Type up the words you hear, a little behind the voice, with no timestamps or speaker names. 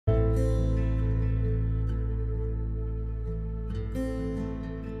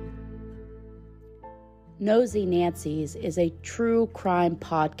Nosy Nancy's is a true crime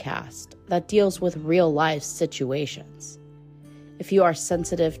podcast that deals with real-life situations. If you are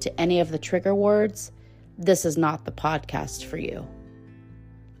sensitive to any of the trigger words, this is not the podcast for you.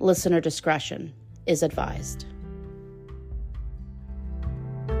 Listener discretion is advised.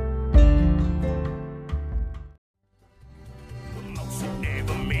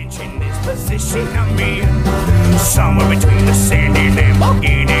 Position I'm in, somewhere between the sending and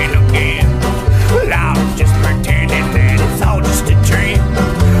beginning again. Well, I'm just pretending that it's all just a dream,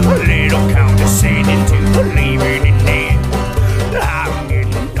 a little condescending to believing in it. I'm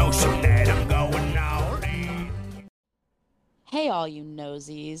getting the notion that I'm going all in. Hey, all you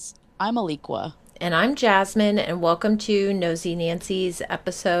nosies. I'm Alequah. And I'm Jasmine, and welcome to Nosy Nancy's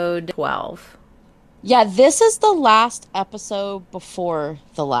episode 12. Yeah, this is the last episode before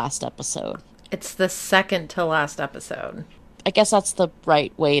the last episode. It's the second to last episode. I guess that's the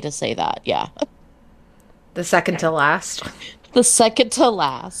right way to say that, yeah. The second to last? The second to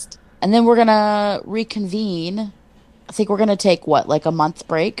last. And then we're gonna reconvene. I think we're gonna take, like a month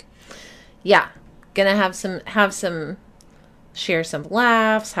break? Yeah. Gonna have some, share some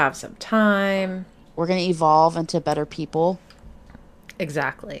laughs, have some time. We're gonna evolve into better people.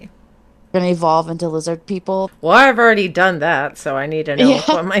 Exactly. We're gonna evolve into lizard people. Well, I've already done that, so I need to know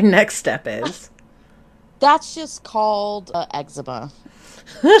what my next step is. That's just called eczema,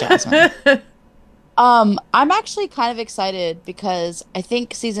 Jasmine. I'm actually kind of excited because I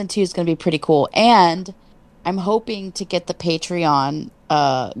think season 2 is gonna be pretty cool, and I'm hoping to get the Patreon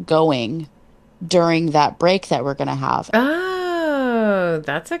going during that break that we're gonna have. Oh,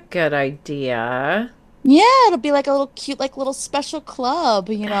 that's a good idea. Yeah, it'll be like a little cute, like little special club,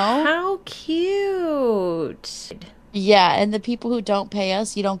 you know? How cute. Yeah, and the people who don't pay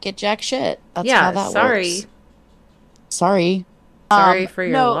us, you don't get jack shit. That's how that works. Sorry. Sorry for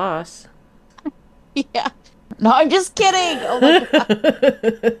your loss. Yeah. No, I'm just kidding. Oh my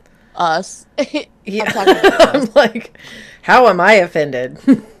God. Us. Yeah. I'm like, how am I offended?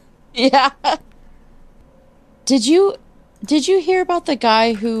 Yeah. Did you hear about the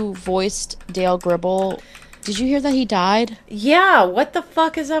guy who voiced Dale Gribble? Did you hear that he died? Yeah, what the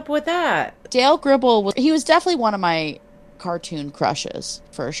fuck is up with that? Dale Gribble, he was definitely one of my cartoon crushes,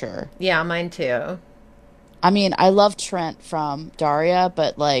 for sure. Yeah, mine too. I mean, I love Trent from Daria,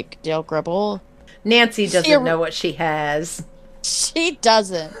 but like Dale Gribble... Nancy doesn't know what she has. She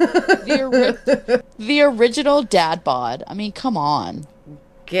doesn't. The original dad bod. I mean, come on.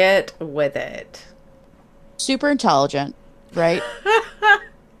 Get with it. Super intelligent. Right?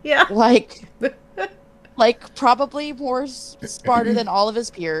 Yeah. Like probably more smarter than all of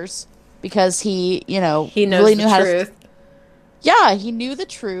his peers because he knows really knew the truth. Yeah, he knew the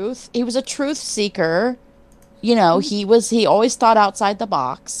truth. He was a truth seeker. He always thought outside the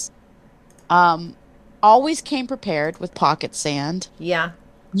box. Always came prepared with pocket sand. Yeah.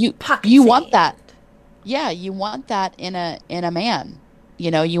 You want that. Yeah, you want that in a man.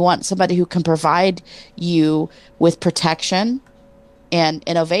 You want somebody who can provide you with protection and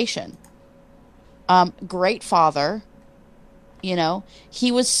innovation. Great father.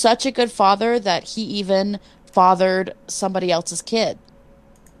 He was such a good father that he even fathered somebody else's kid.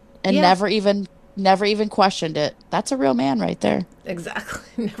 And never even questioned it. That's a real man right there.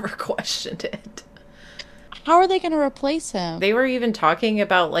 Exactly. Never questioned it. How are they going to replace him? They were even talking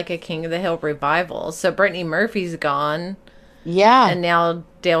about like a King of the Hill revival. So Brittany Murphy's gone. Yeah. And now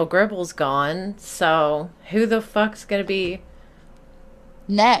Dale Gribble's gone. So who the fuck's going to be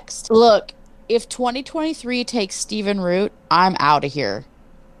next? Look, if 2023 takes Stephen Root, I'm out of here.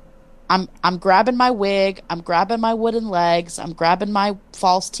 I'm grabbing my wig. I'm grabbing my wooden legs. I'm grabbing my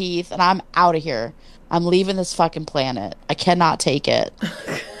false teeth. And I'm out of here. I'm leaving this fucking planet. I cannot take it.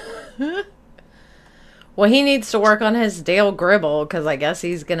 Well, he needs to work on his Dale Gribble because I guess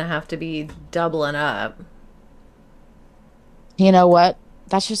he's going to have to be doubling up. You know what?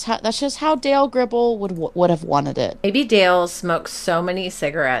 That's just how Dale Gribble would have wanted it. Maybe Dale smoked so many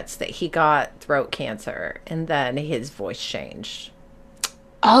cigarettes that he got throat cancer, and then his voice changed.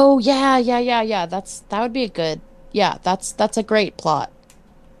 Oh yeah. That would be a good. Yeah, that's a great plot.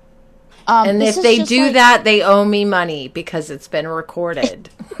 And if they do that, they owe me money because it's been recorded.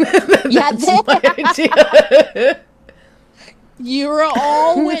 Yeah, my idea. You're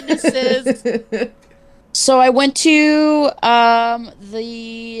all witnesses. So I went to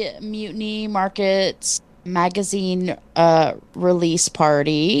the Mutiny Markets magazine release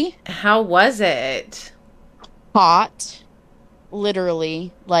party. How was it? Hot.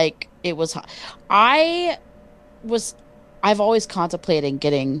 Literally. Like, it was hot. I've always contemplated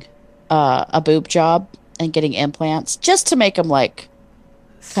getting a boob job and getting implants just to make them like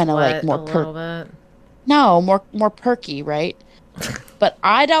kind of like more No, more perky, right? But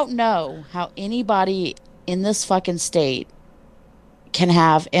I don't know how anybody in this fucking state can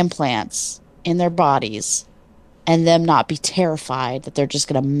have implants in their bodies and them not be terrified that they're just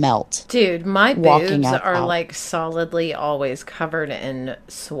gonna melt Dude, my walking boobs out are loud. like solidly always covered in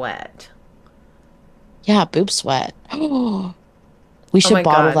sweat. Yeah, boob sweat. We Oh should my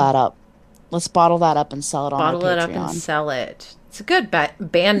bottle God. that up. Let's bottle that up and sell it on our Bottle it up and Patreon. sell it. It's a good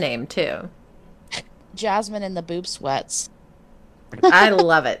band name, too. Jasmine and the boob sweats. I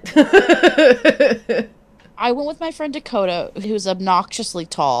love it. I went with my friend Dakota, who's obnoxiously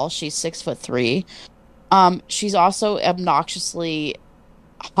tall. She's 6'3". She's also obnoxiously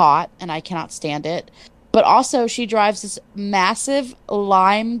hot, and I cannot stand it. But also, she drives this massive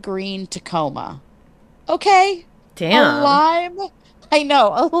lime green Tacoma. Okay, a Damn. lime. I know,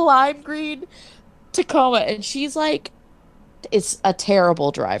 a lime green Tacoma, and she's like, it's a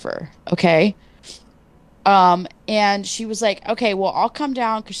terrible driver. Okay. And she was like, okay, well, I'll come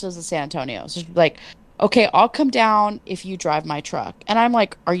down because she lives in San Antonio. So she's like, okay, I'll come down if you drive my truck. And I'm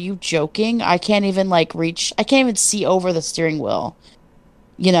like, are you joking? I can't even like reach, I can't even see over the steering wheel.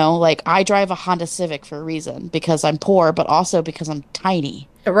 You know, like I drive a Honda Civic for a reason because I'm poor, but also because I'm tiny.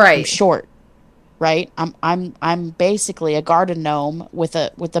 I'm Right. short, right? I'm basically a garden gnome with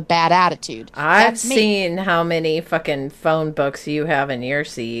a bad attitude. I've That's me. seen how many fucking phone books you have in your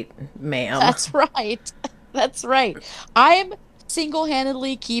seat, ma'am. That's right. That's right. I'm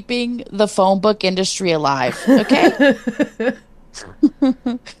single-handedly keeping the phone book industry alive. Okay.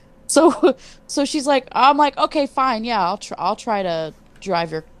 So so she's like, I'm like, okay, fine, yeah, I'll try to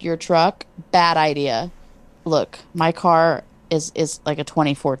drive your truck. Bad idea. Look, my car is like a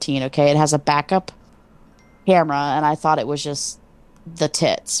 2014, okay? It has a backup camera, and I thought it was just the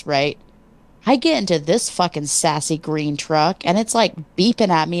tits, right? I get into this fucking sassy green truck and it's like beeping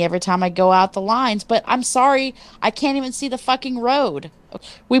at me every time I go out the lines, but I'm sorry, I can't even see the fucking road.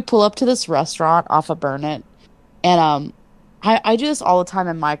 We pull up to this restaurant off of Burnett and I do this all the time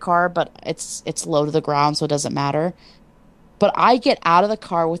in my car, but it's low to the ground, so it doesn't matter. But I get out of the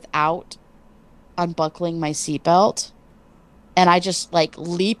car without unbuckling my seatbelt and I just like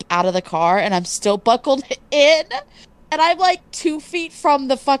leap out of the car and I'm still buckled in. And I'm like 2 feet from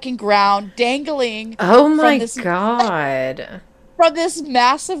the fucking ground, dangling Oh from my this God. from this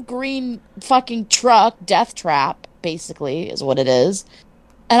massive green fucking truck, death trap, basically, is what it is.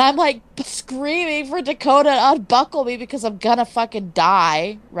 And I'm like screaming for Dakota to unbuckle me because I'm gonna fucking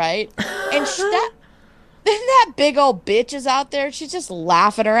die, right? And that then that big old bitch is out there. She's just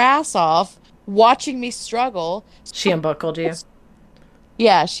laughing her ass off, watching me struggle. She unbuckled you.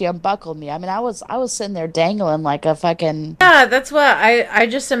 Yeah, she unbuckled me. I mean, I was sitting there dangling like a fucking Yeah, that's what I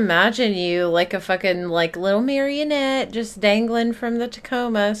just imagine you like a fucking like little marionette just dangling from the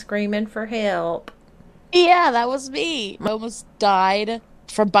Tacoma screaming for help. yeah, that was me. I almost died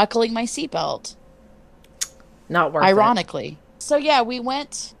from buckling my seatbelt, Not worth it. ironically. So yeah, we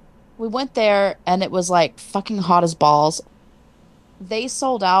went there and it was like fucking hot as balls. They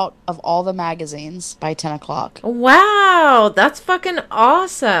sold out of all the magazines by 10 o'clock. Wow, that's fucking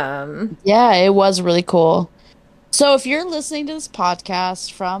awesome. Yeah, it was really cool. So if you're listening to this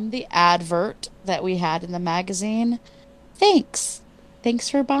podcast from the advert that we had in the magazine, thanks. Thanks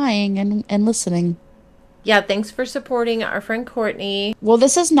for buying and listening. Yeah, thanks for supporting our friend Courtney. Well,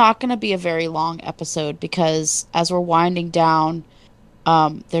 this is not going to be a very long episode because as we're winding down,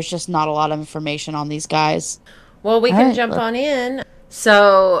 there's just not a lot of information on these guys. Well, we All can right, jump on in.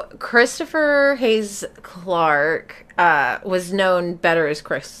 So, Christopher Hayes Clark was known better as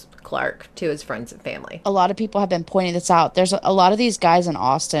Chris Clark to his friends and family. a lot of people have been pointing this out. There's a lot of these guys in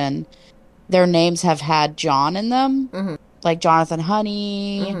Austin, their names have had John in them, like Jonathan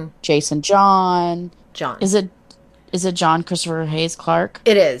Honey, Jason John. John. Is it John Christopher Hayes Clark?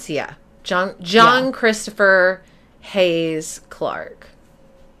 It is, yeah. John Yeah. Christopher Hayes Clark.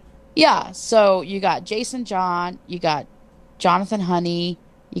 Yeah, so you got Jason John, you got Jonathan Honey,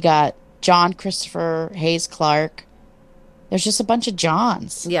 you got John Christopher Hayes Clark. There's just a bunch of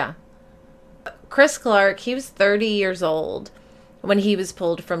Johns. Yeah. Chris Clark, he was 30 years old when he was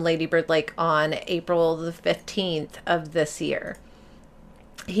pulled from Lady Bird Lake on April the 15th of this year.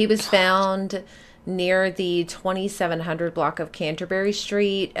 He was found near the 2700 block of Canterbury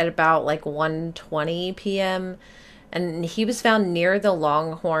Street at about like 1:20 p.m. And he was found near the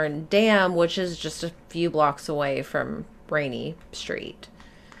Longhorn Dam, which is just a few blocks away from Rainy Street.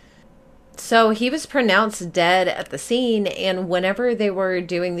 So he was pronounced dead at the scene, and whenever they were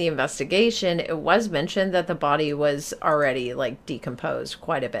doing the investigation, it was mentioned that the body was already like decomposed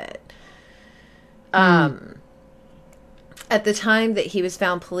quite a bit. At the time that he was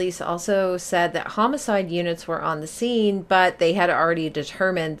found, police also said that homicide units were on the scene, but they had already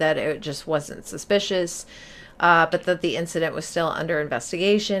determined that it just wasn't suspicious, but that the incident was still under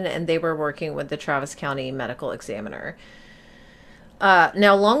investigation, and they were working with the Travis County medical examiner.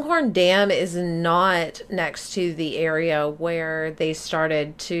 Now, Longhorn Dam is not next to the area where they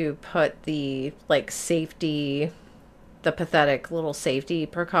started to put the, like, safety, the pathetic little safety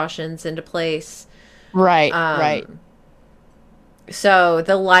precautions into place. Right, right. So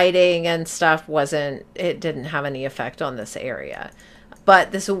the lighting and stuff it didn't have any effect on this area.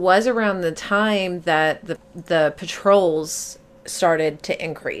 But this was around the time that the patrols started to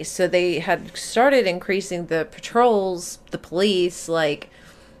increase. So they had started increasing the patrols, the police, like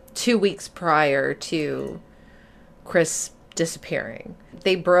 2 weeks prior to Chris disappearing.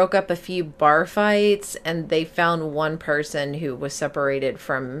 They broke up a few bar fights, and they found one person who was separated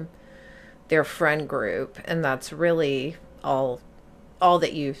from their friend group, and that's really all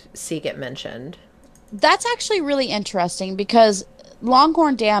that you see get mentioned. That's actually really interesting because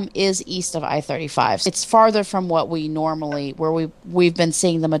Longhorn Dam is east of I-35. It's farther from what we normally, where we've been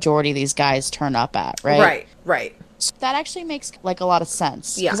seeing the majority of these guys turn up at, right? Right. So that actually makes like a lot of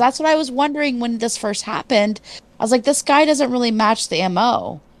sense. Yeah. Because that's what I was wondering when this first happened. I was like, this guy doesn't really match the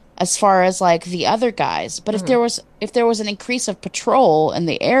MO as far as like the other guys. But if there was an increase of patrol in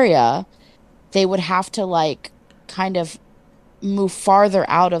the area, they would have to like kind of move farther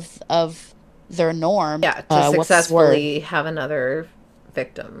out of their norm. Yeah, to successfully have another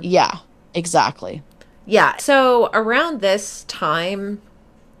victim. Yeah, exactly. Yeah, so around this time,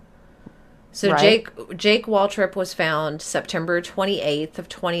 so right. Jake Waltrip was found September 28th of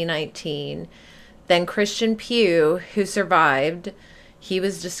 2019. Then Christian Pugh, who survived, he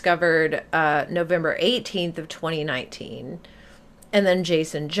was discovered November 18th of 2019. And then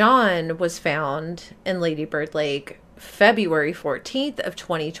Jason John was found in Lady Bird Lake February 14th of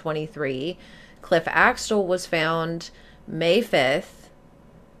 2023. Cliff Axtell was found March 5th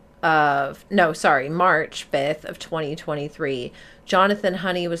of 2023. Jonathan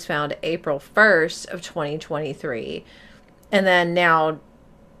Honey was found April 1st of 2023. And then now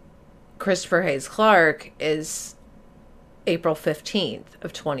Christopher Hayes Clark is April 15th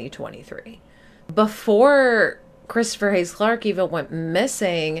of 2023. Before Christopher Hayes Clark even went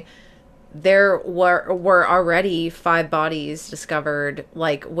missing, there were already 5 bodies discovered,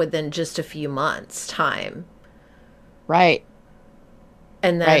 like, within just a few months' time. Right.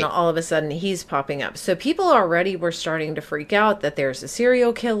 And then all of a sudden he's popping up. So people already were starting to freak out that there's a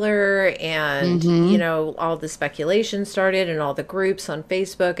serial killer, and, you know, all the speculation started and all the groups on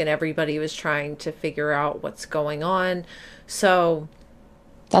Facebook, and everybody was trying to figure out what's going on. So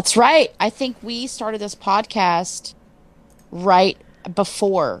that's right. I think we started this podcast right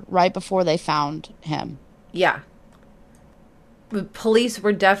before they found him. Yeah. The police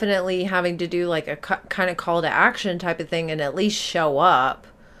were definitely having to do like a kind of call to action type of thing, and at least show up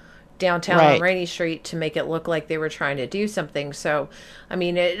downtown on Rainy Street to make it look like they were trying to do something. So, I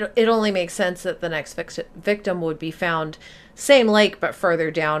mean, it only makes sense that the next victim would be found same lake, but further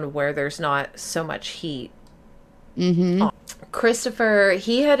down where there's not so much heat. Christopher,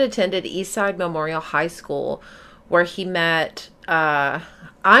 he had attended Eastside Memorial High School, where he met,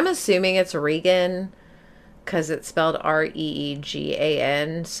 I'm assuming it's Regan, because it's spelled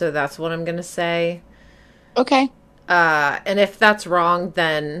Reegan, so that's what I'm going to say. Okay. And if that's wrong,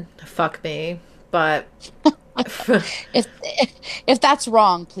 then fuck me. But if that's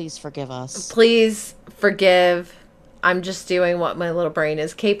wrong, please forgive us. Please forgive. I'm just doing what my little brain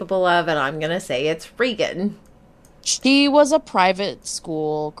is capable of, and I'm going to say it's Regan. She was a private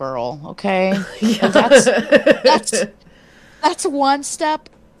school girl, okay? Yeah. That's one step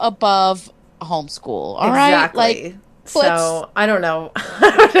above homeschool, all right? Exactly. Like, so, I don't know.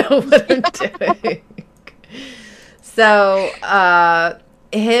 I don't know what I'm doing. So,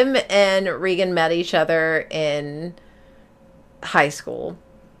 him and Regan met each other in high school.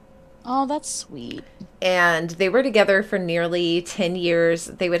 Oh, that's sweet. And they were together for nearly 10 years.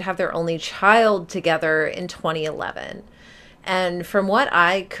 They would have their only child together in 2011. And from what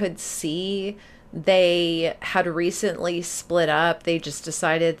I could see, they had recently split up. They just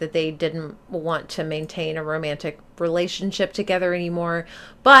decided that they didn't want to maintain a romantic relationship together anymore.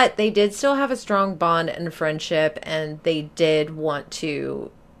 But they did still have a strong bond and friendship, and they did want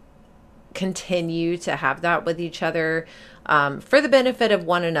to continue to have that with each other, for the benefit of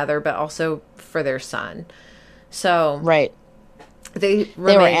one another, but also for their son. So they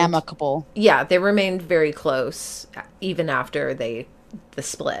were amicable. Yeah, they remained very close even after the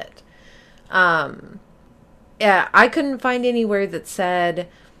split. Yeah, I couldn't find anywhere that said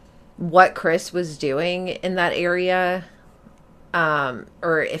what Chris was doing in that area.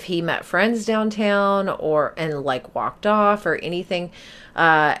 or if he met friends downtown and like walked off or anything.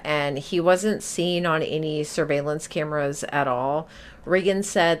 And he wasn't seen on any surveillance cameras at all. Regan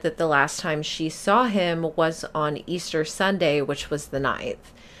said that the last time she saw him was on Easter Sunday, which was the 9th.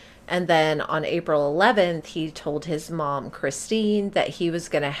 And then on April 11th, he told his mom, Christine, that he was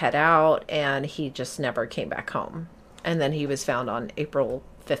going to head out, and he just never came back home. And then he was found on April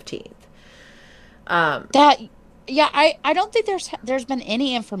 15th. I don't think there's been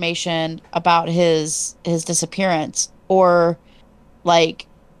any information about his disappearance, or like,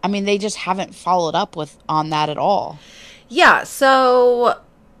 I mean, they just haven't followed up on that at all. Yeah, so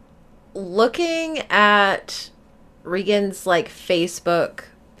looking at Regan's like Facebook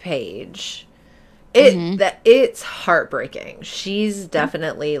page, it's heartbreaking. She's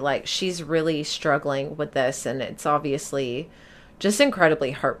definitely like, she's really struggling with this, and it's obviously just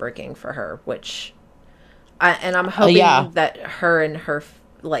incredibly heartbreaking for her, I'm hoping that her and her,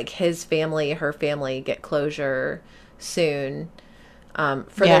 like his family, her family, get closure soon,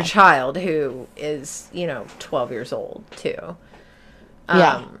 for their child, who is, 12 years old too.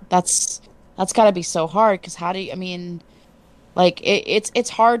 That's got to be so hard, because how do you, I mean, like it's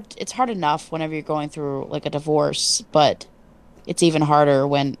hard enough whenever you're going through like a divorce, but it's even harder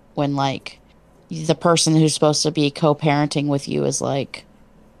when like the person who's supposed to be co-parenting with you is like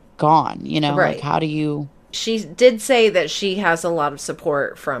gone, Right. like how do you. She did say that she has a lot of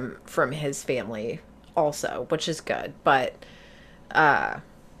support from his family also, which is good, but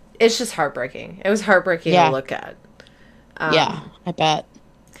it's just heartbreaking. It was heartbreaking to look at. I bet.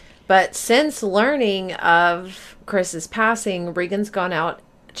 But since learning of Chris's passing, Regan's gone out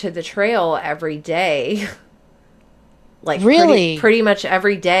to the trail every day. Like, really? Pretty much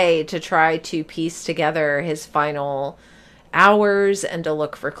every day, to try to piece together his final hours and to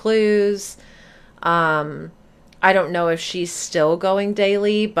look for clues. I don't know if she's still going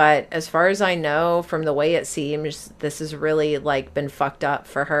daily, but as far as I know, from the way it seems, this has really like been fucked up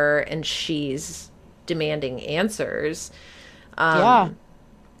for her, and she's demanding answers.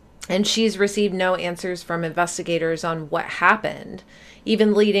 And she's received no answers from investigators on what happened,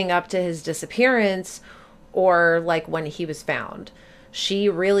 even leading up to his disappearance or like when he was found. She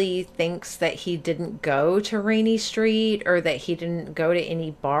really thinks that he didn't go to Rainy Street or that he didn't go to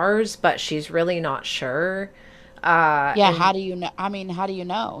any bars, but she's really not sure. How do you know? I mean, how do you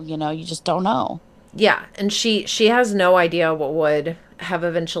know? You just don't know. Yeah, and she has no idea what would have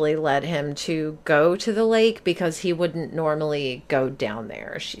eventually led him to go to the lake, because he wouldn't normally go down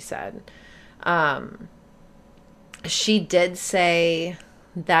there, she said. She did say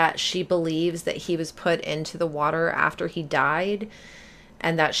that she believes that he was put into the water after he died,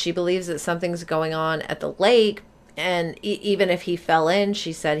 and that she believes that something's going on at the lake. And even if he fell in,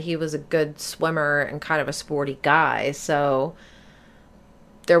 she said he was a good swimmer and kind of a sporty guy, so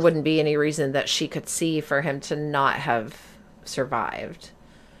there wouldn't be any reason that she could see for him to not have survived.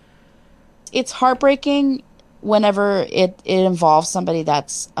 It's heartbreaking whenever it involves somebody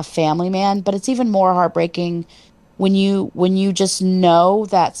that's a family man, but it's even more heartbreaking when you just know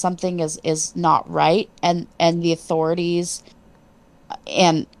that something is not right, and the authorities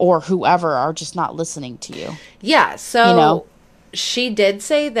and or whoever are just not listening to you. Yeah, so she did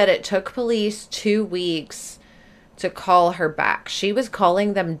say that it took police 2 weeks to call her back. She was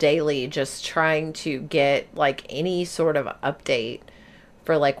calling them daily, just trying to get like any sort of update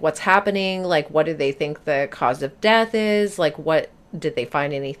for like what's happening, like what do they think the cause of death is, like what did they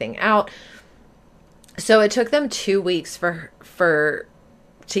find anything out. So it took them 2 weeks for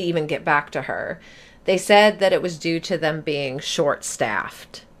to even get back to her. They said that it was due to them being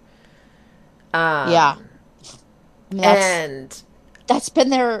short-staffed. I mean, that's been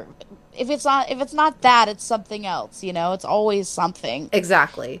their. If it's not that, it's something else. It's always something.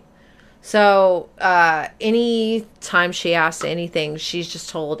 Exactly. So any time she asks anything, she's just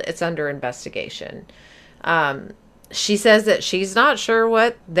told it's under investigation. She says that she's not sure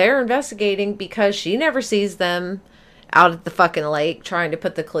what they're investigating because she never sees them out at the fucking lake trying to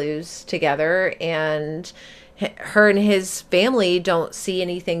put the clues together, and her and his family don't see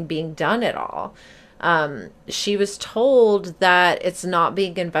anything being done at all. She was told that it's not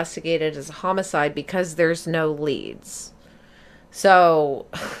being investigated as a homicide because there's no leads. So,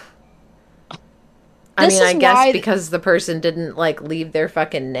 I guess because the person didn't like leave their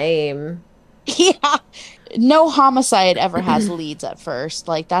fucking name. Yeah. No homicide ever has leads at first.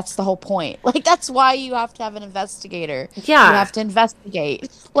 Like, that's the whole point. Like, that's why you have to have an investigator. Yeah. You have to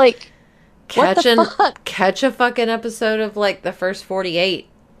investigate. Like, catch a fucking episode of, like, the first 48,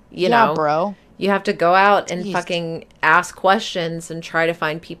 you know? Bro. You have to go out and fucking ask questions and try to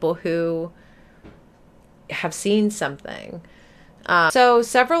find people who have seen something. So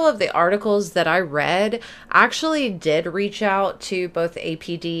several of the articles that I read actually did reach out to both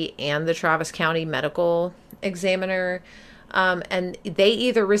APD and the Travis County Medical Examiner. And they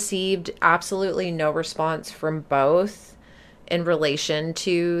either received absolutely no response from both in relation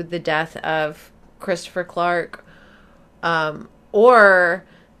to the death of Christopher Clark, or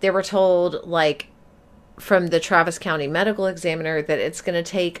they were told, like, from the Travis County Medical Examiner that it's going to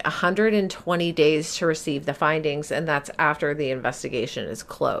take 120 days to receive the findings, and that's after the investigation is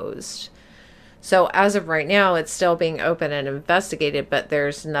closed. So as of right now, it's still being open and investigated, but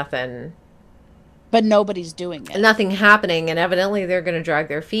there's nothing... But nobody's doing it. Nothing happening, and evidently they're going to drag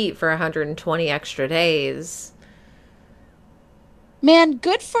their feet for 120 extra days. Man,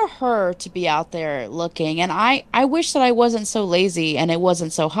 good for her to be out there looking. And I wish that I wasn't so lazy and it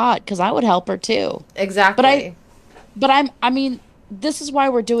wasn't so hot, because I would help her too. Exactly. I mean, this is why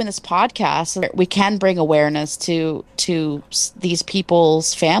we're doing this podcast. So we can bring awareness to these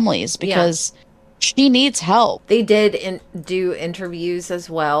people's families, because she needs help. They did do interviews as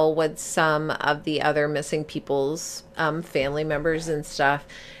well with some of the other missing people's family members and stuff.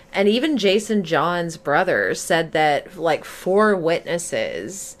 And even Jason John's brother said that, like, 4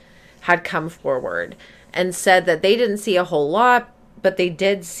 witnesses had come forward and said that they didn't see a whole lot, but they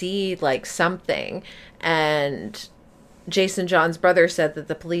did see, like, something. And Jason John's brother said that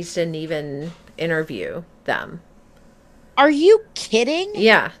the police didn't even interview them. Are you kidding?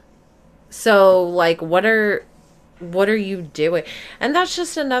 Yeah. So, like, what are you doing? And that's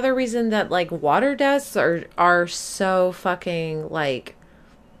just another reason that, like, water deaths are so fucking, like,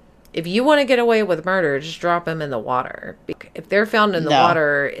 if you want to get away with murder, just drop them in the water. If they're found in the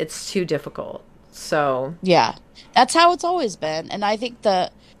water, it's too difficult. So yeah, that's how it's always been. And I think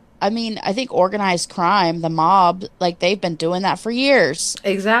I think organized crime, the mob, like, they've been doing that for years.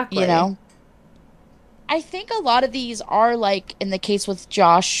 Exactly. You know, I think a lot of these are, like, in the case with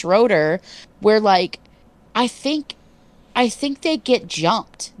Josh Schroeder, where, like, I think they get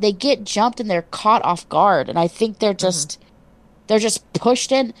jumped. They get jumped and they're caught off guard. And I think they're just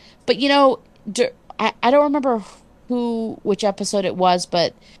pushed in. But, you know, I don't remember which episode it was,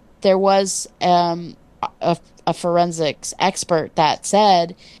 but there was a forensics expert that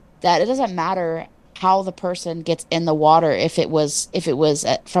said that it doesn't matter how the person gets in the water if it was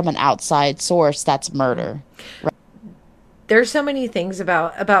from an outside source, that's murder. Right? There's so many things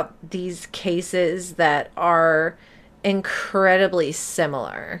about these cases that are incredibly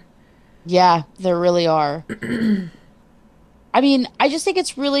similar. Yeah, there really are. I mean, I just think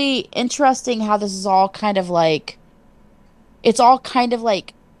it's really interesting how this is all kind of like, it's all kind of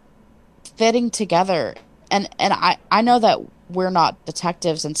like fitting together. And I know that we're not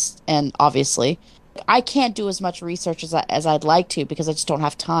detectives, and obviously I can't do as much research as I'd like to, because I just don't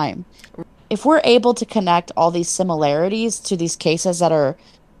have time. If we're able to connect all these similarities to these cases that are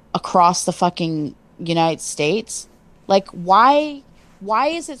across the fucking United States, like, why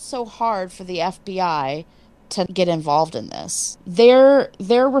is it so hard for the FBI to get involved in this? They're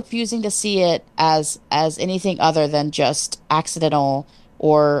refusing to see it as anything other than just accidental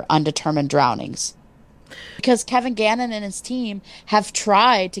or undetermined drownings. Because Kevin Gannon and his team have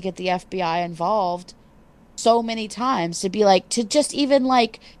tried to get the FBI involved so many times, to be like, to just even,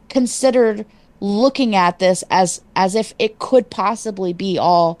 like, consider looking at this as if it could possibly be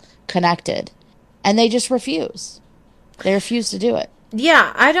all connected. And they just refuse. They refuse to do it.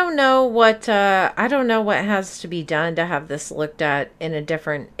 Yeah, I don't know what has to be done to have this looked at in a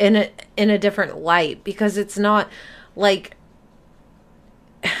different light, because it's not like,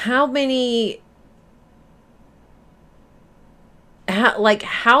 how many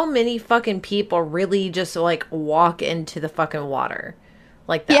fucking people really just, like, walk into the fucking water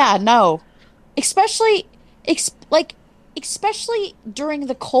like that? Yeah, no. Especially during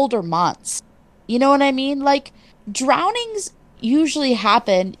the colder months. You know what I mean? Like, drownings usually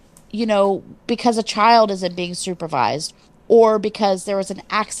happen, you know, because a child isn't being supervised, or because there was an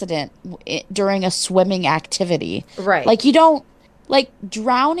accident during a swimming activity. Right. Like, you don't, like,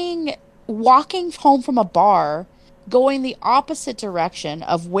 drowning, walking home from a bar, going the opposite direction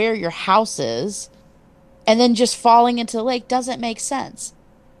of where your house is, and then just falling into the lake doesn't make sense.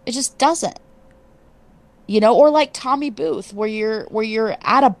 It just doesn't. You know, or like Tommy Booth, where you're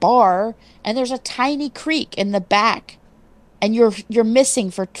at a bar and there's a tiny creek in the back, and you're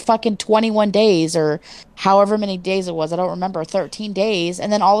missing for fucking 21 days, or however many days it was. I don't remember, 13 days,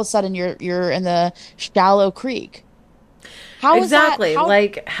 and then all of a sudden you're in the shallow creek. How exactly. Is that,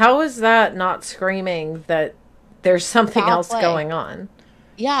 like, how is that not screaming that there's something else going on?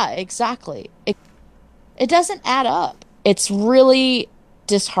 Yeah, exactly. It doesn't add up. It's really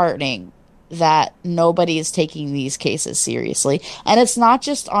disheartening. that nobody is taking these cases seriously. And it's not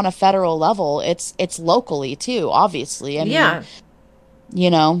just on a federal level, it's locally too, obviously. I mean, Yeah.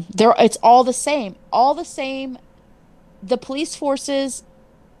 there it's all the same. All the same. The police forces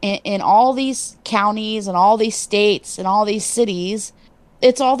in all these counties and all these states and all these cities,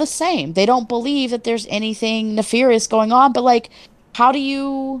 it's all the same. They don't believe that there's anything nefarious going on, but like how do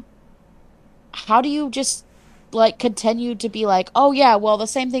you how do you just like continue to be like, "Oh yeah, well the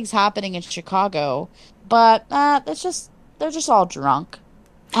same thing's happening in Chicago." But that's just they're just all drunk.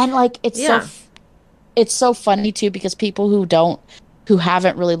 And like Yeah. it's so funny too because people who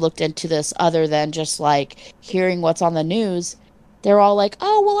haven't really looked into this other than just like hearing what's on the news, they're all like,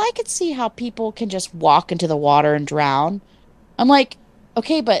 "Oh, well I could see how people can just walk into the water and drown." I'm like,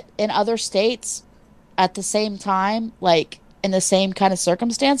 "Okay, but in other states at the same time, like in the same kind of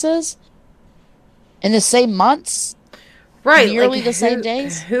circumstances, in the same months, Right. Like, nearly the same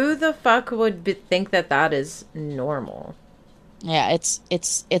days?" who the fuck would think that that is normal? Yeah,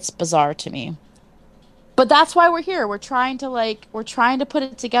 it's bizarre to me. But that's why we're here. We're trying to put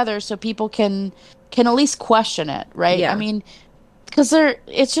it together so people can at least question it, right? I Yeah. mean, because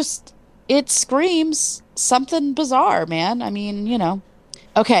it screams something bizarre, man. I mean,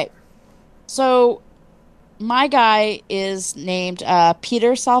 Okay, so my guy is named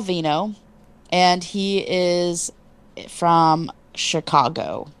Peter Salvino, and he is from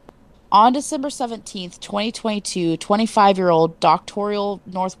Chicago. On December 17th, 2022, 25-year-old doctoral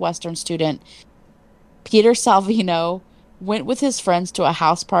Northwestern student Peter Salvino went with his friends to a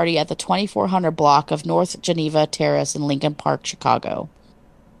house party at the 2400 block of North Geneva Terrace in Lincoln Park, Chicago.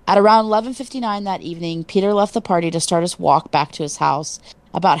 At around 11:59 that evening, Peter left the party to start his walk back to his house,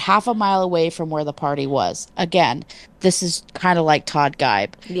 about half a mile away from where the party was. Again, this is kind of like Todd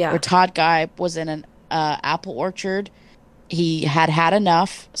Geib, where Yeah. Todd Geib was in an apple orchard. He had had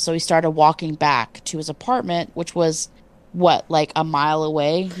enough, so he started walking back to his apartment, which was what, like a mile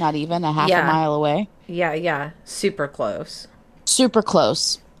away, not even a half a Yeah. mile away. Yeah. Yeah. Super close. Super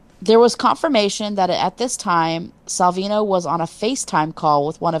close. There was confirmation that at this time, Salvino was on a FaceTime call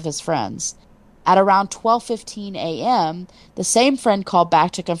with one of his friends. At around 12:15 a.m., the same friend called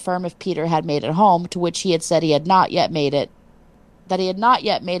back to confirm if Peter had made it home, to which he had said he had not yet made it, that he had not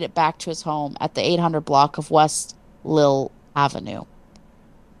yet made it back to his home at the 800 block of West Lille Avenue.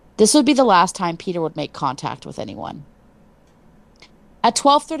 This would be the last time Peter would make contact with anyone. At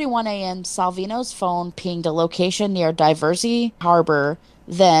 12:31 a.m., Salvino's phone pinged a location near Diversey Harbor.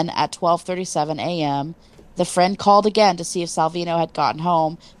 Then, at 12:37 a.m., the friend called again to see if Salvino had gotten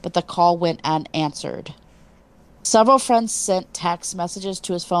home, but the call went unanswered. Several friends sent text messages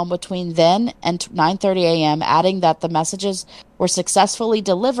to his phone between then and 9:30 a.m., adding that the messages were successfully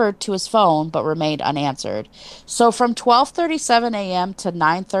delivered to his phone but remained unanswered. So from 12:37 a.m. to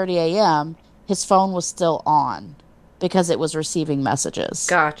 9:30 a.m., his phone was still on because it was receiving messages.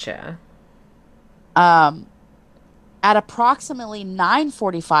 Gotcha. Um, at approximately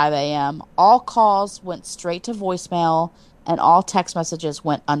 9:45 a.m., all calls went straight to voicemail and all text messages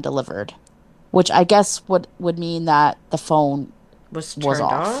went undelivered, which I guess would mean that the phone Was was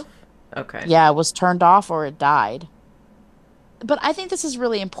turned off. off? Okay. Yeah, it was turned off or it died. But I think this is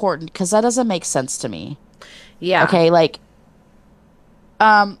really important because that doesn't make sense to me. Yeah. Okay, like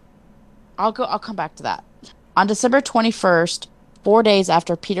um I'll come back to that. On December 21st, 4 days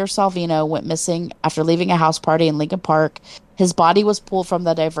after Peter Salvino went missing after leaving a house party in Lincoln Park, his body was pulled from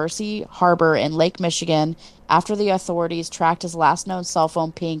the Diversey Harbor in Lake Michigan after the authorities tracked his last known cell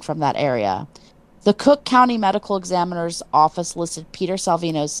phone ping from that area. The Cook County Medical Examiner's Office listed Peter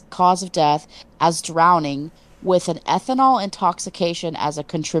Salvino's cause of death as drowning, with an ethanol intoxication as a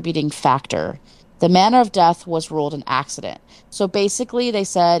contributing factor. The manner of death was ruled an accident. So basically, they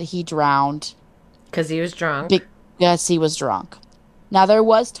said he drowned Because he was drunk. because he was drunk. Now, there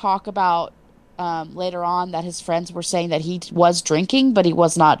was talk about later on that his friends were saying that he was drinking, but he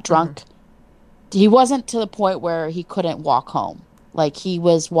was not drunk. He wasn't to the point where he couldn't walk home. Like, he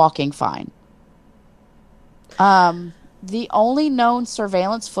was walking fine. The only known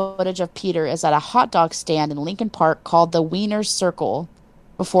surveillance footage of Peter is at a hot dog stand in Lincoln Park called the Wiener's Circle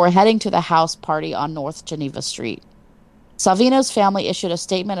before heading to the house party on North Geneva Street. Salvino's family issued a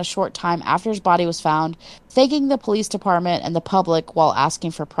statement a short time after his body was found, thanking the police department and the public while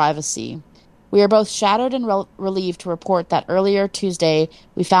asking for privacy. We are both shattered and relieved to report that earlier Tuesday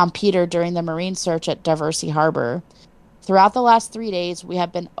we found Peter during the marine search at Diversey Harbor. Throughout the last 3 days, we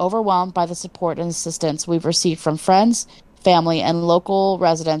have been overwhelmed by the support and assistance we've received from friends, family, and local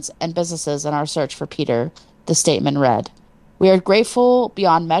residents and businesses in our search for Peter, the statement read. We are grateful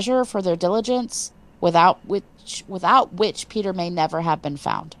beyond measure for their diligence, without which Peter may never have been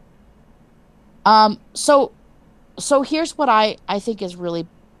found. So here's what I think is really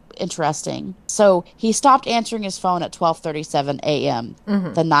interesting. So he stopped answering his phone at 12:37 a.m.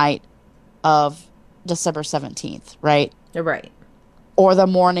 Mm-hmm. the night of December 17th, right? Right. Or the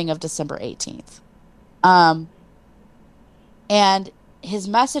morning of December 18th. Um, and his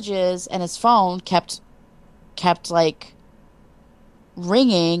messages and his phone kept like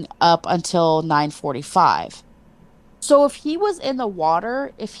ringing up until 9:45. So if he was in the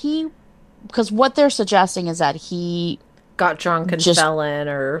water, because what they're suggesting is that he Got drunk and just, fell in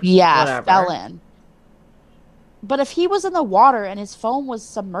or yeah, fell whatever. in. But if he was in the water and his phone was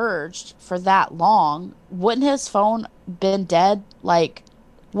submerged for that long, wouldn't his phone been dead? Like,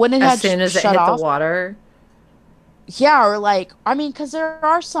 wouldn't it As have soon as it shut hit the off? water. Yeah, or like, I mean, because there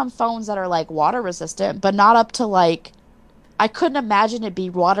are some phones that are like water resistant, but not up to like, I couldn't imagine it be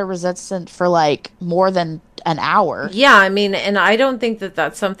water resistant for like more than an hour. Yeah, I mean, and I don't think that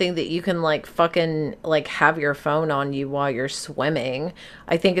that's something that you can like fucking like have your phone on you while you're swimming.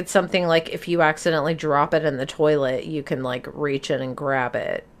 I think it's something like if you accidentally drop it in the toilet, you can like reach in and grab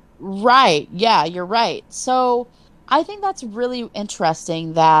it. Right. Yeah, you're right. So I think that's really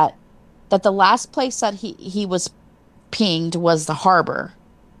interesting that the last place that he was pinged was the harbor,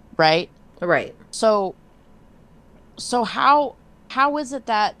 right? Right. So how is it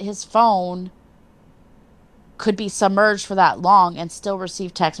that his phone could be submerged for that long and still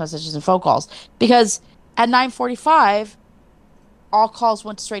receive text messages and phone calls? Because at 9:45, all calls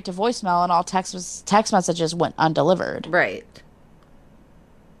went straight to voicemail and all text messages went undelivered. Right.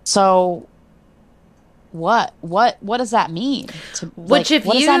 So what does that mean? Which if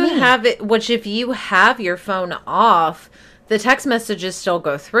What does you that mean? have it, which if you have your phone off, the text messages still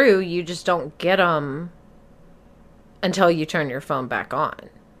go through. You just don't get them until you turn your phone back on.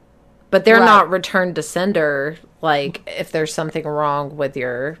 But they're Right. not return to sender, like if there's something wrong with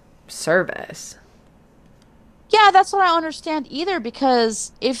your service. Yeah, that's what I don't understand either,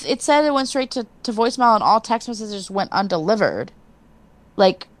 because if it said it went straight to voicemail and all text messages went undelivered,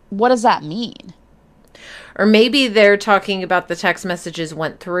 like, what does that mean? Or maybe they're talking about the text messages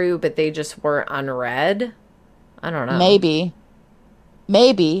went through, but they just were unread. I don't know. Maybe.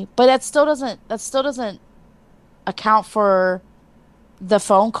 Maybe, but that still doesn't account for the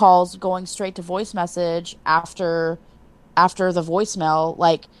phone calls going straight to voice message after the voicemail.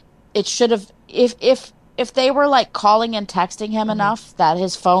 Like, it should have, if they were like calling and texting him Hmm. enough that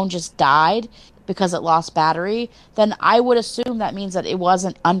his phone just died because it lost battery, then I would assume that means that it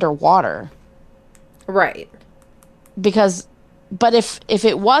wasn't underwater. Right. Because but if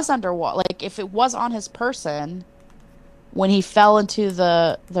it was underwater, like if it was on his person when he fell into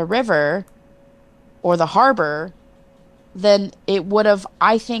the river or the harbor, then it would have,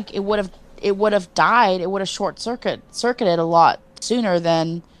 I think it would have died, it would have circuited a lot sooner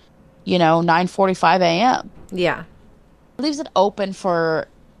than, 9:45 a.m. Yeah. It leaves it open for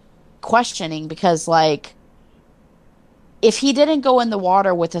questioning, because like if he didn't go in the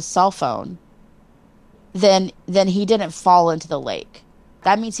water with his cell phone, then he didn't fall into the lake.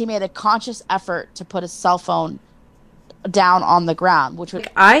 That means he made a conscious effort to put his cell phone down on the ground, which would,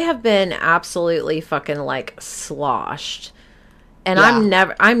 Like, I have been absolutely fucking like sloshed. And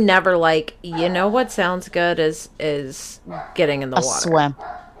yeah, I'm never like, you know what sounds good is getting in the a water. swim.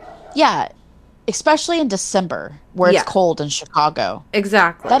 Yeah, especially in December where it's Yeah, cold in Chicago. That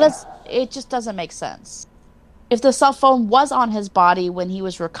exactly. is, it just doesn't make sense. If the cell phone was on his body when he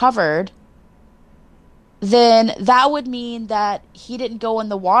was recovered, then that would mean that he didn't go in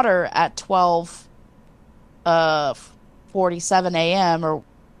the water at 12 uh 47 a.m. or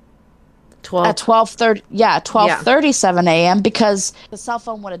 12. at 12:30, yeah, Yeah. 12:37 a.m., because the cell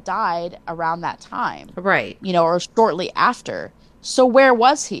phone would have died around that time, Right. or shortly after. So where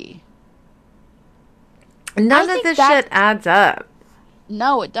was he? I None of think this that shit adds up.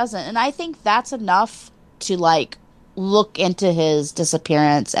 No, it doesn't. And I think that's enough to like look into his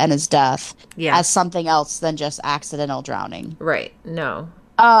disappearance and his death Yeah. as something else than just accidental drowning. Right. No.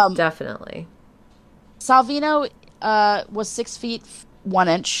 Um, Definitely. Salvino was 6 feet 1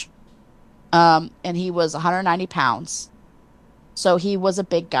 inch, and he was 190 pounds. So he was a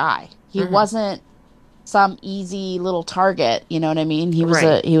big guy. He Hmm. wasn't some easy little target, you know what I mean? He was a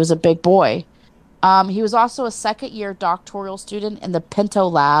Right. he was a big boy. He was also a second year doctoral student in the Pinto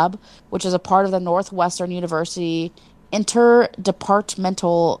Lab, which is a part of the Northwestern University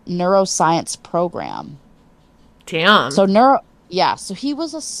Interdepartmental Neuroscience Program. Damn. So yeah, so he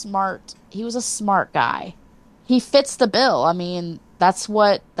was a smart guy. He fits the bill. I mean, that's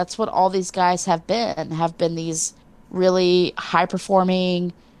what all these guys have been these really high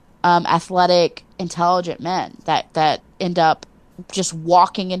performing, athletic, intelligent men that end up just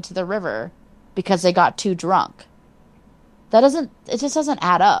walking into the river because they got too drunk. It just doesn't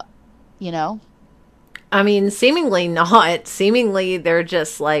add up, you know? I mean, seemingly not. Seemingly they're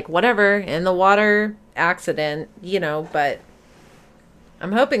just like, whatever, in the water, accident, but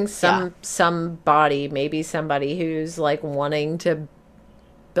I'm hoping Yeah. somebody, maybe somebody who's like wanting to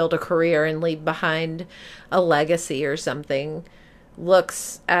build a career and leave behind a legacy or something,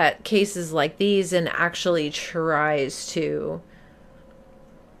 looks at cases like these and actually tries to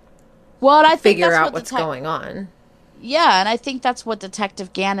Well, and I think figure that's out what what's going on. yeah, and I think that's what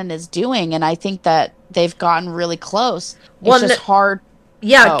Detective Gannon is doing, and I think that they've gotten really close. It's Well, just hard.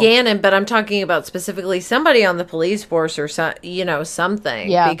 yeah, Oh, Gannon, but I'm talking about specifically somebody on the police force or something,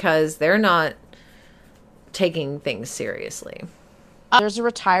 yeah. because they're not taking things seriously. There's a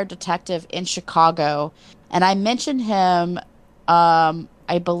retired detective in Chicago, and I mentioned him,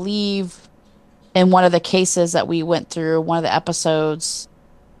 I believe, in one of the cases that we went through, one of the episodes.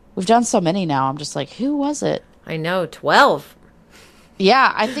 We've done so many now. I'm just like, who was it? I know, 12.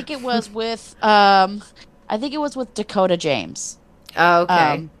 Yeah, I think it was with Dakota James. Oh, okay.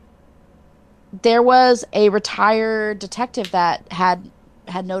 Um, there was a retired detective that had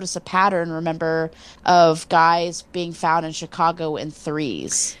noticed a pattern, remember, of guys being found in Chicago in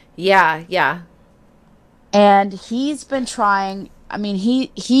threes. Yeah, yeah. And he's been trying, I mean,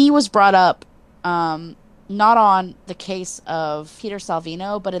 he was brought up not on the case of Peter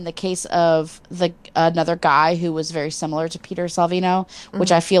Salvino, but in the case of the another guy who was very similar to Peter Salvino, which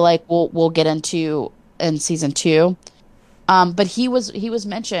Hmm. I feel like we'll get into in season 2. But he was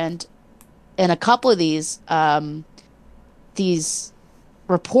mentioned in a couple of these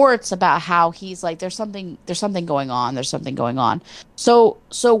reports about how he's like there's something going on, there's something going on. So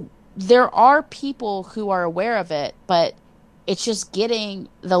there are people who are aware of it, but it's just getting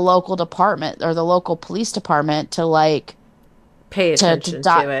the local department or the local police department to like Pay to attention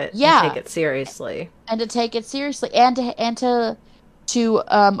dot to it and take yeah, it seriously. and to take it seriously and to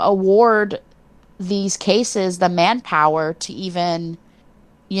award these cases the manpower to even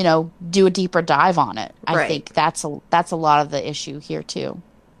do a deeper dive on it. I Right. think that's a lot of the issue here too.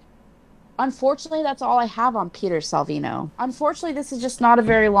 Unfortunately, that's all I have on Peter Salvino. Unfortunately, this is just not a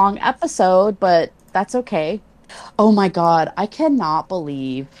very long episode, but that's okay. Oh my God, I cannot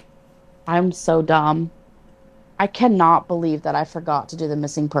believe I'm so dumb. I cannot believe that I forgot to do the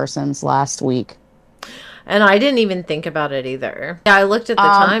missing persons last week. And I didn't even think about it either. Yeah, I looked at the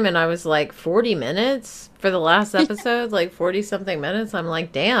Um, time and I was like, 40 minutes for the last episode, like 40 something minutes. I'm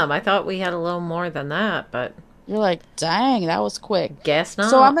like, damn, I thought we had a little more than that, but you're like, dang, that was quick. guess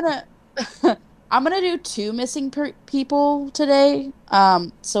So I'm not. gonna I'm gonna do two missing people today.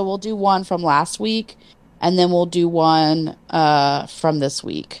 So we'll do one from last week, and then we'll do one from this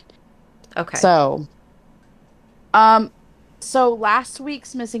week. Okay. So, um, so last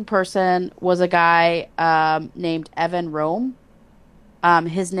week's missing person was a guy named Evan Rome.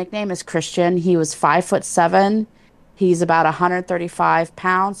 His nickname is Christian. He was 5'7". He's about 135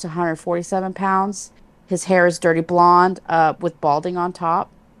 pounds to 147 pounds. His hair is dirty blonde, with balding on top.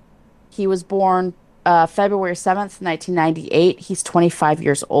 He was born February 7th, 1998. He's 25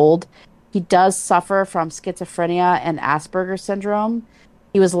 years old. He does suffer from schizophrenia and Asperger's syndrome.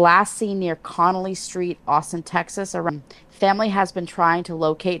 He was last seen near Connolly Street, Austin, Texas. Family has been trying to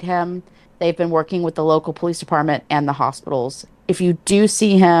locate him. They've been working with the local police department and the hospitals. If you do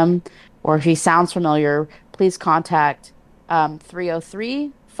see him or if he sounds familiar, please contact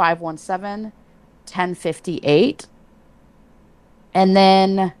 303 And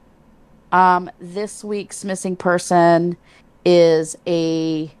then this week's missing person is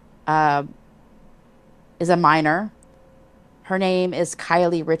a uh, is a minor. Her name is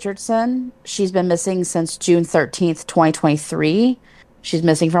Kylie Richardson. She's been missing since June 13th, 2023. She's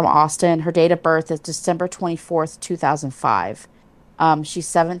missing from Austin. Her date of birth is December 24th, 2005. She's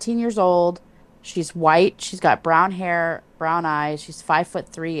 17 years old. She's white. She's got brown hair, brown eyes. She's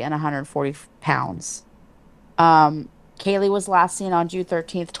 5'3" and 140 pounds. Um, Kaylee was last seen on June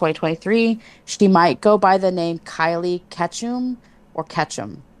 13th, 2023. She might go by the name Kylie Ketchum or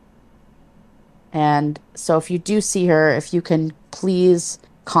Ketchum. And so if you do see her, if you can please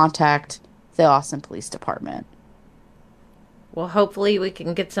contact the Austin Police Department. Well, hopefully we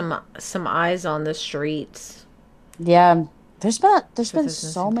can get some eyes on the streets Yeah, there's with been this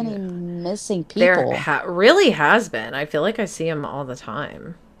so missing many people. missing There people. really has been. I feel like I see them all the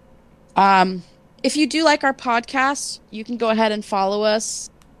time. Um, if you do like our podcast, you can go ahead and follow us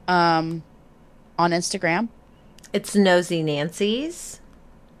um on Instagram. It's Nosy Nancy's.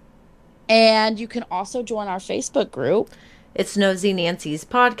 And you can also join our Facebook group. It's Nosy Nancy's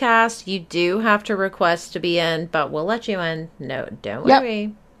podcast. You do have to request to be in, but we'll let you in. No, don't Yep.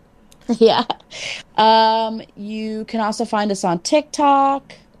 worry. Yeah. You can also find us on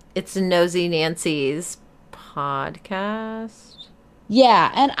TikTok. It's Nosy Nancy's podcast.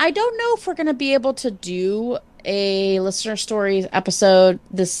 Yeah, and I don't know if we're gonna be able to do a listener stories episode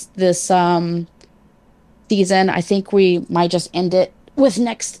this season. I think we might just end it with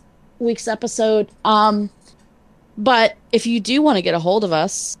next week's episode. But if you do want to get a hold of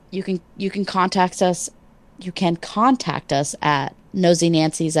us, you can contact us. You can contact us at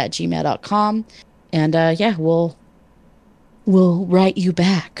nosynancies@gmail.com. And yeah, we'll write you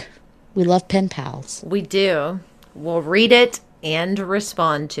back. We love pen pals. We do. We'll read it and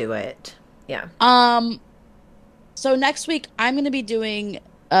respond to it. Yeah. So next week I'm gonna be doing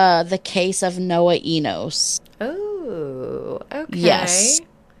the case of Noah Enos. Oh, okay. Yes.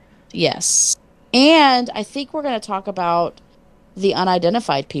 Yes. And I think we're gonna talk about the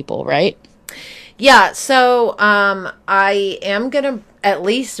unidentified people, right? Yeah, so I am gonna at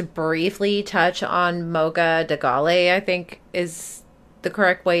least briefly touch on Moga Dagale, I think is the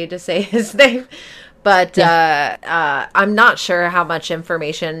correct way to say his name. But Yeah. I'm not sure how much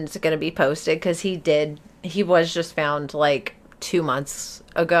information is going to be posted because he was just found like 2 months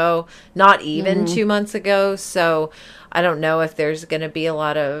ago, not even Hmm. 2 months ago. So I don't know if there's going to be a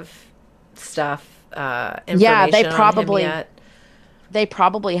lot of stuff, Yeah, information on him yet. they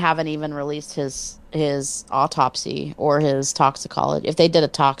probably haven't even released his autopsy or his toxicology. If they did a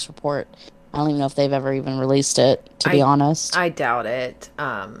tox report, I don't even know if they've ever even released it, to be I honest. I doubt it.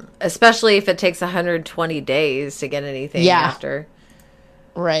 Especially if it takes 120 days to get anything Yeah, after.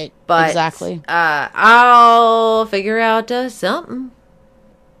 right. But Exactly. I'll figure out something.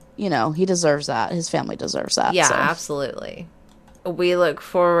 You know, he deserves that. His family deserves that. Yeah, So, absolutely. We look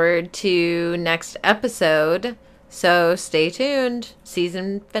forward to next episode. So stay tuned.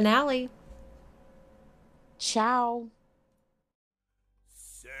 Season finale. ciao.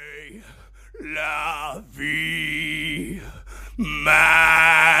 C'est la vie, ma